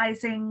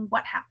minimizing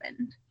what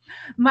happened.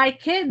 My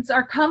kids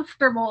are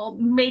comfortable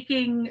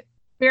making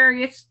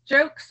various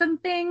jokes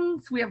and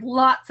things. We have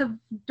lots of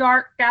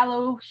dark,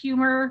 gallow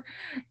humor.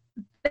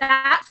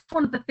 That's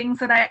one of the things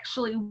that I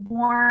actually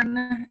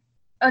warn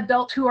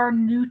adults who are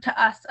new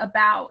to us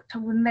about,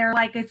 when they're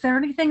like, is there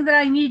anything that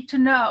I need to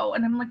know?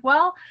 And I'm like,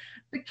 well,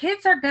 the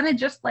kids are going to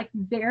just like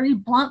very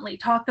bluntly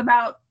talk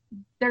about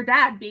their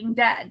dad being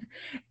dead,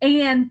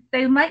 and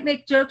they might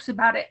make jokes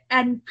about it,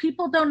 and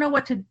people don't know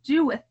what to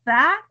do with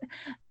that.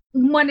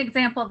 One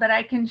example that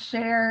I can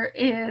share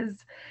is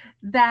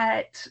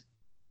that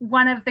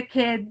one of the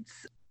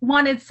kids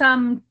wanted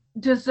some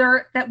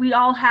dessert that we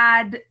all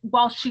had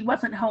while she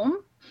wasn't home.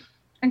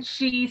 And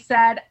she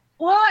said,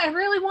 well, I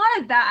really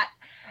wanted that.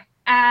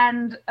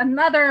 And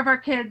another of our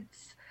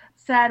kids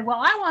said, well,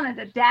 I wanted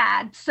a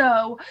dad.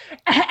 So,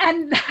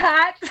 and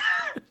that's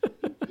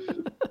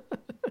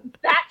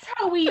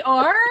how we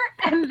are.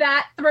 And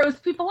that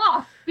throws people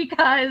off,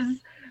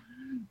 because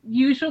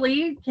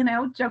usually,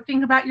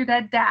 joking about your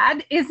dead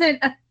dad isn't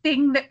a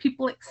thing that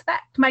people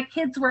expect. My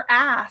kids were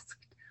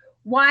asked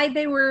why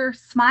they were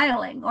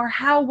smiling, or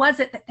how was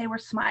it that they were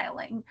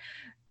smiling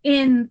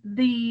in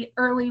the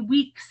early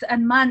weeks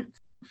and months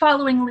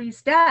following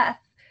Lee's death,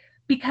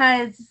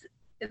 because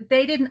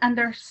they didn't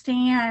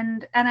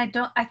understand, and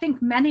I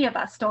think many of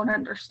us don't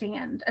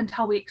understand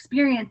until we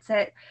experience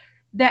it,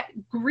 that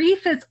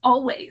grief is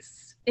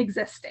always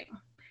existing.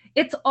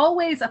 It's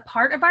always a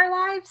part of our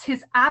lives.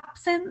 His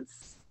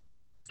absence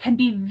can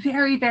be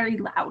very, very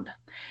loud,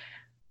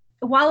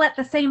 while at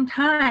the same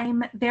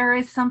time, there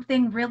is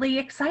something really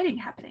exciting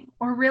happening,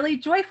 or really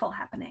joyful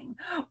happening,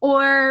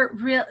 or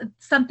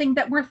something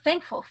that we're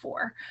thankful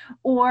for,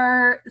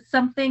 or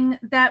something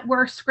that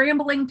we're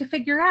scrambling to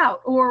figure out,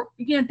 or,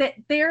 that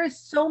there is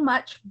so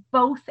much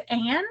both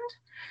and.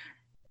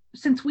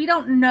 Since we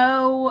don't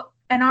know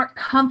and aren't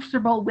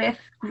comfortable with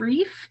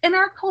grief in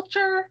our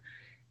culture,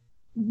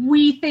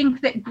 we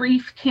think that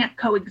grief can't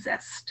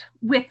coexist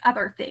with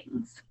other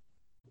things.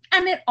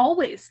 And it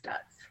always does.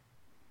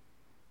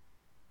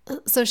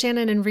 So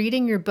Shannon, in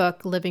reading your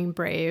book, Living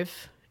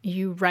Brave,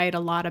 you write a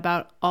lot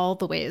about all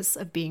the ways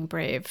of being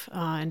brave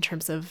in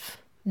terms of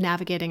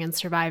navigating and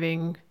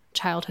surviving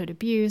childhood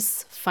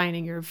abuse,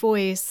 finding your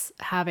voice,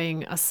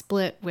 having a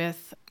split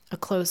with a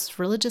close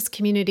religious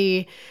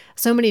community,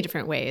 so many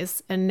different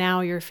ways. And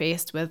now you're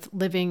faced with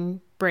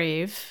living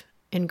brave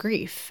in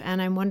grief.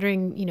 And I'm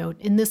wondering,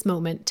 in this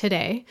moment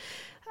today,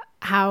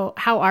 how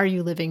are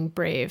you living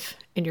brave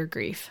in your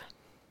grief?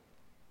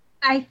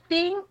 I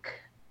think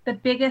the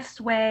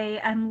biggest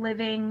way I'm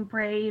living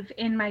brave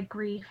in my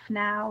grief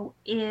now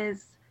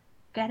is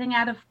getting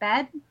out of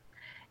bed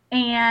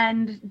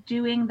and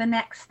doing the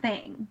next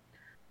thing.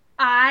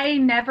 I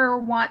never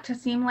want to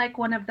seem like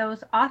one of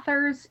those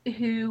authors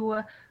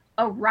who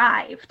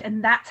arrived,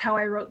 and that's how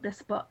I wrote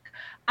this book.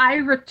 I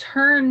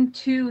return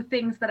to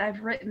things that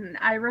I've written.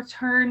 I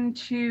return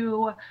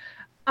to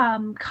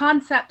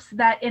concepts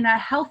that in a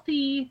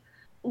healthy,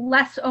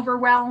 less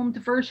overwhelmed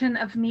version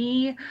of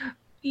me,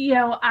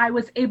 I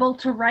was able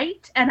to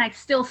write, and I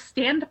still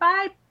stand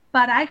by,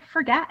 but I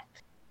forget.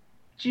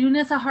 June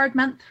is a hard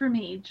month for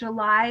me.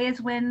 July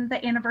is when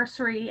the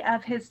anniversary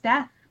of his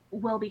death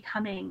will be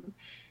coming,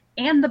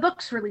 and the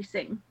book's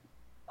releasing.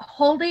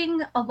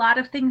 Holding a lot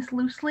of things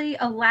loosely,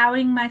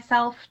 allowing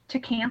myself to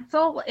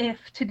cancel if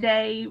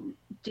today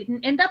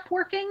didn't end up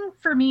working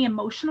for me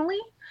emotionally,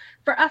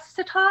 for us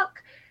to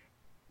talk.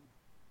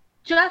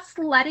 Just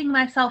letting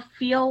myself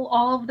feel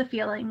all of the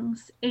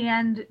feelings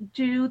and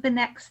do the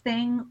next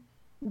thing,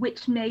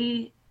 which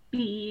may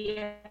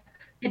be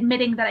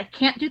admitting that I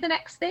can't do the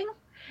next thing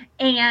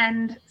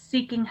and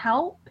seeking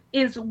help,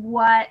 is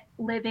what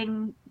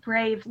living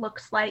brave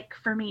looks like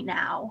for me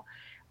now.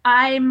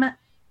 I'm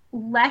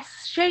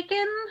less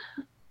shaken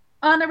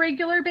on a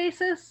regular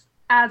basis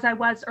as I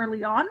was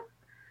early on,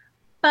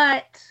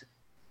 but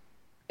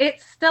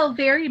it's still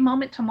very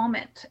moment to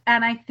moment.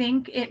 And I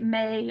think it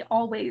may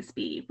always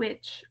be,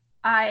 which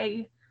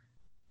I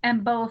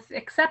am both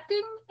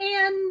accepting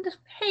and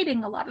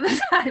hating a lot of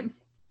the time.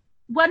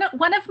 One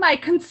of my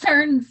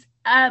concerns,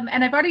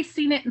 and I've already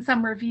seen it in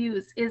some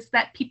reviews, is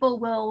that people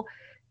will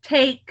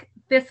take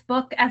this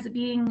book as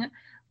being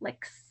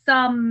like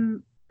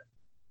some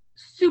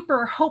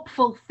super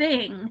hopeful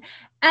thing,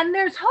 and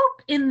there's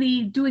hope in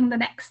the doing the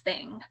next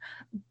thing,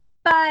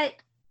 but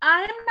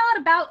I'm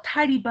not about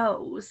tidy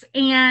bows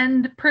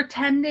and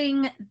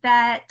pretending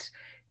that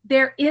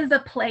there is a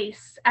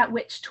place at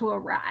which to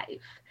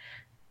arrive.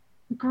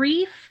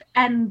 Grief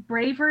and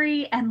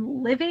bravery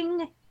and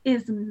living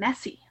is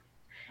messy,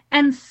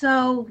 and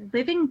so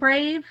living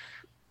brave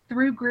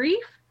through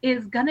grief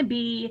is going to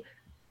be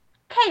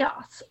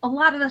chaos a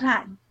lot of the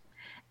time.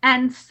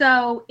 And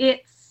so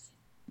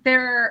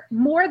they're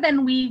more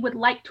than we would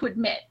like to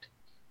admit.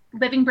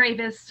 Living brave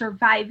is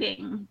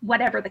surviving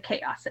whatever the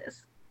chaos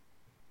is.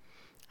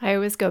 I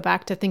always go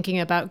back to thinking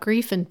about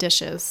grief and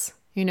dishes.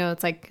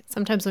 It's like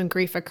sometimes when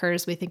grief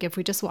occurs, we think if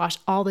we just wash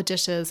all the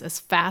dishes as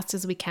fast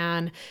as we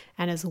can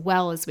and as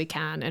well as we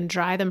can and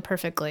dry them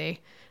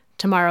perfectly,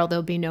 tomorrow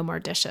there'll be no more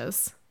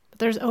dishes. But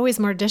there's always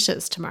more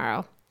dishes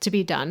tomorrow to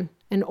be done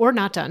or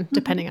not done,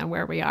 depending on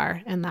where we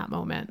are in that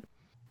moment.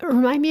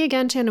 Remind me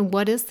again, Shannon,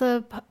 what is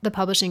the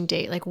publishing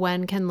date? Like,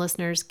 when can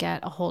listeners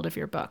get a hold of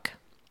your book?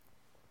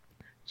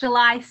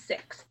 July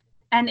 6th.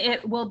 And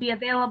it will be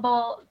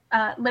available,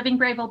 Living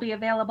Brave will be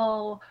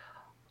available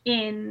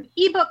in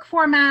ebook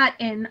format,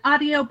 in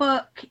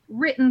audiobook,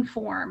 written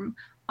form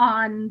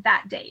on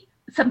that date.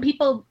 Some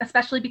people,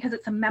 especially because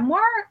it's a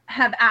memoir,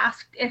 have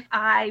asked if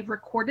I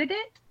recorded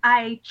it.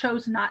 I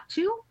chose not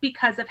to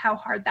because of how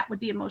hard that would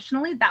be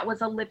emotionally. That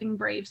was a Living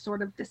Brave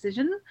sort of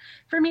decision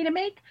for me to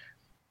make.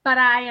 But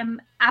I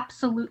am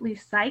absolutely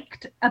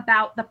psyched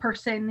about the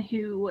person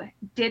who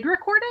did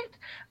record it.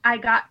 I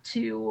got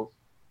to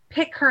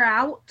pick her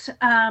out,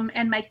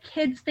 and my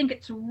kids think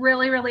it's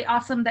really, really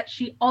awesome that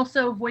she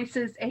also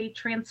voices a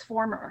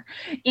Transformer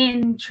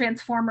in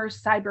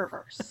Transformers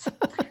Cyberverse.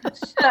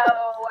 So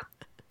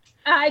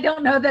I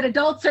don't know that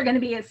adults are going to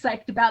be as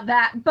psyched about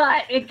that,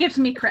 but it gives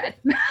me cred.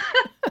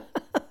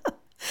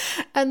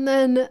 And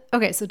then,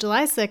 okay, so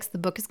July 6th, the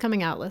book is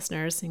coming out,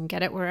 listeners. You can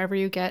get it wherever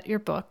you get your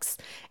books.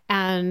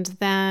 And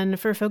then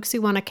for folks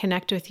who want to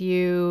connect with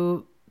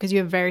you, because you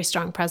have a very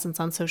strong presence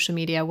on social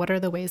media, what are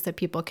the ways that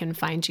people can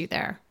find you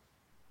there?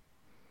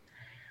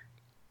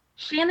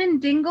 Shannon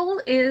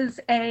Dingle is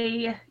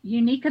a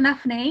unique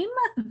enough name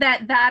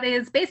that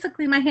is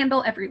basically my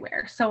handle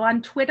everywhere. So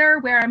on Twitter,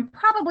 where I'm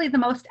probably the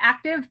most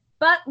active,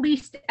 but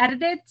least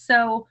edited.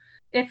 So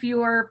if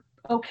you're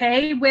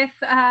okay with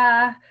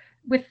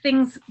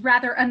things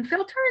rather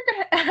unfiltered,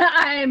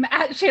 I'm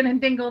at Shannon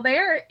Dingle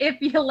there. If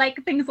you like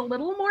things a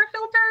little more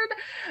filtered,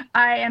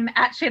 I am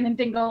at Shannon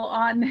Dingle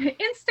on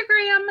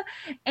Instagram,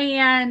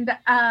 and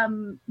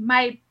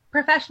my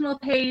professional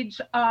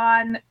page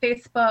on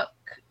Facebook.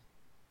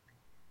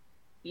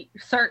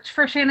 Search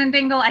for Shannon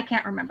Dingle. I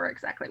can't remember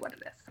exactly what it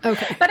is.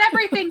 Okay. But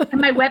everything,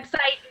 my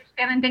website is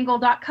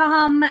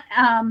shannondingle.com,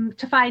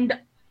 to find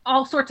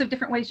all sorts of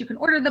different ways you can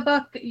order the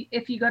book.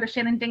 If you go to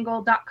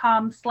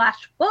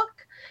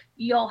shannondingle.com/book,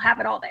 you'll have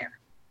it all there.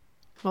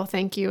 Well,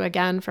 thank you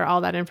again for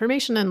all that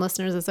information. And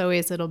listeners, as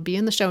always, it'll be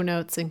in the show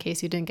notes in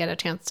case you didn't get a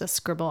chance to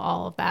scribble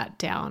all of that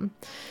down.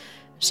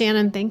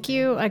 Shannon, thank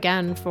you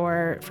again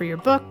for your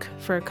book,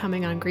 for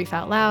coming on Grief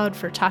Out Loud,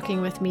 for talking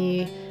with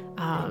me,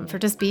 for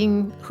just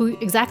being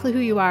exactly who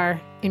you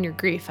are in your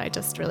grief. I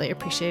just really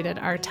appreciated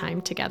our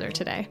time together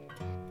today.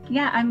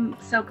 Yeah, I'm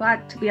so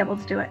glad to be able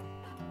to do it.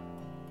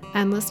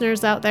 And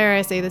listeners out there,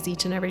 I say this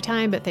each and every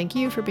time, but thank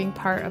you for being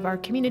part of our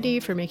community,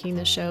 for making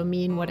the show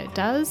mean what it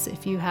does.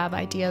 If you have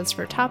ideas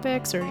for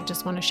topics or you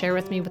just want to share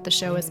with me what the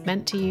show has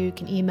meant to you, you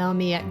can email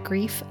me at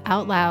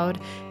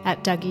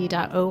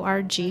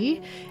griefoutloud@dougy.org.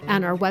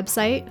 And our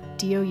website,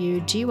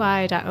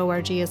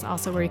 dougy.org, is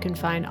also where you can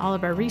find all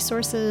of our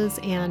resources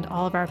and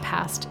all of our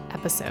past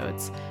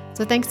episodes.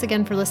 So thanks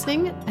again for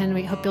listening, and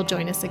we hope you'll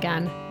join us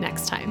again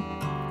next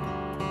time.